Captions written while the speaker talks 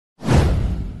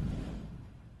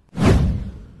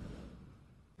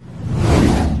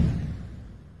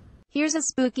Here's a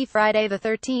spooky Friday the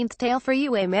 13th tale for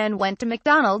you. A man went to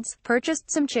McDonald's,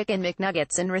 purchased some Chicken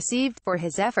McNuggets and received, for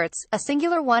his efforts, a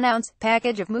singular 1-ounce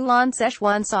package of Mulan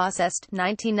Szechuan sauce.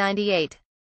 1998.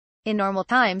 In normal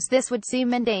times this would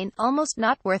seem mundane, almost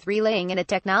not worth relaying in a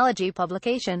technology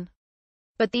publication.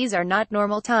 But these are not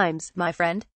normal times, my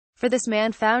friend. For this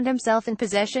man found himself in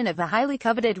possession of a highly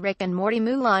coveted Rick and Morty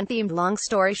Mulan-themed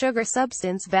long-story sugar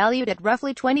substance valued at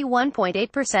roughly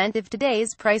 21.8% of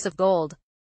today's price of gold.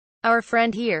 Our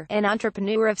friend here, an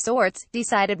entrepreneur of sorts,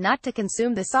 decided not to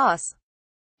consume the sauce.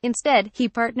 Instead, he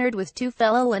partnered with two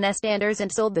fellow Lenestanders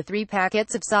and sold the 3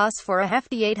 packets of sauce for a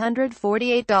hefty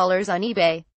 $848 on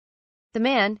eBay. The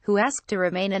man, who asked to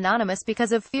remain anonymous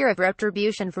because of fear of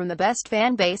retribution from the best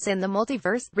fan base in the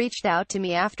multiverse, reached out to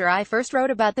me after I first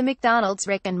wrote about the McDonald's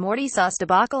Rick and Morty sauce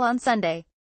debacle on Sunday.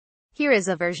 Here is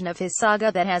a version of his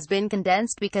saga that has been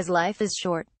condensed because life is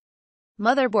short.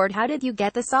 Motherboard: how did you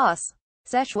get the sauce?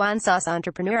 Szechuan sauce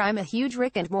entrepreneur: I'm a huge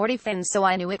Rick and Morty fan, so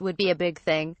I knew it would be a big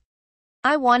thing.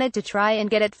 I wanted to try and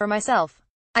get it for myself.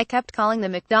 I kept calling the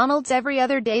McDonald's every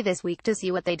other day this week to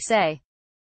see what they'd say.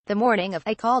 The morning of,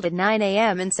 I called at 9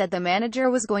 a.m. and said the manager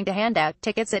was going to hand out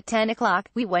tickets at 10 o'clock.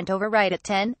 We went over right at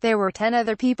 10. There were 10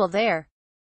 other people there.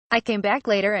 I came back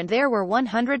later and there were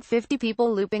 150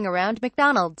 people looping around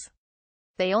McDonald's.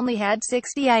 They only had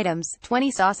 60 items,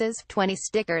 20 sauces, 20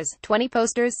 stickers, 20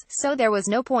 posters, so there was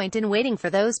no point in waiting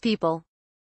for those people.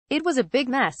 It was a big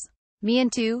mess. Me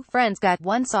and 2 friends got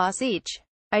 1 sauce each.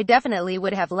 I definitely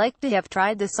would have liked to have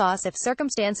tried the sauce if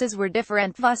circumstances were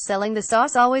different. Was selling the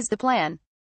sauce always the plan?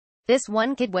 This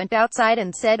one kid went outside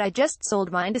and said, I just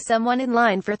sold mine to someone in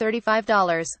line for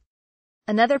 $35.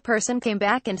 Another person came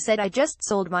back and said, I just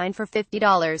sold mine for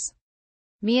 $50.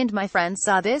 Me and my friends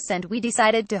saw this and we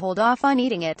decided to hold off on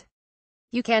eating it.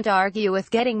 You can't argue with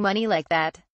getting money like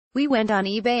that. We went on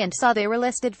eBay and saw they were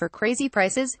listed for crazy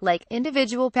prices, like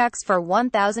individual packs for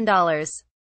 $1,000.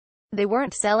 They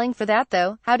weren't selling for that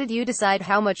though. How did you decide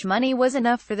how much money was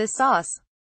enough for this sauce?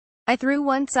 I threw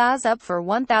one sauce up for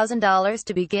 $1,000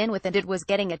 to begin with and it was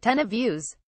getting a ton of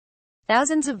views.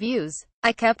 Thousands of views.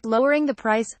 I kept lowering the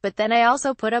price, but then I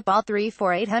also put up all 3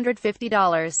 for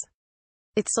 $850.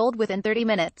 It sold within 30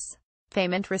 minutes.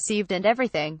 Payment received and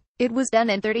everything. It was done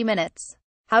in 30 minutes.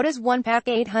 How does one pack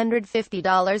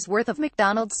 $850 worth of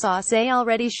McDonald's sauce say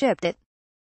already shipped it?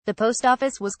 The post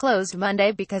office was closed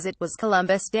Monday because it was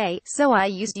Columbus Day, so I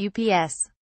used UPS.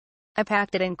 I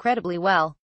packed it incredibly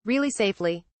well. Really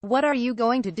safely. What are you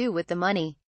going to do with the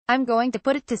money? I'm going to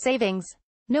put it to savings.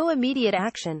 No immediate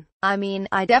action. I mean,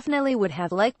 I definitely would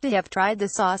have liked to have tried the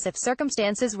sauce if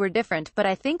circumstances were different, but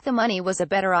I think the money was a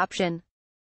better option.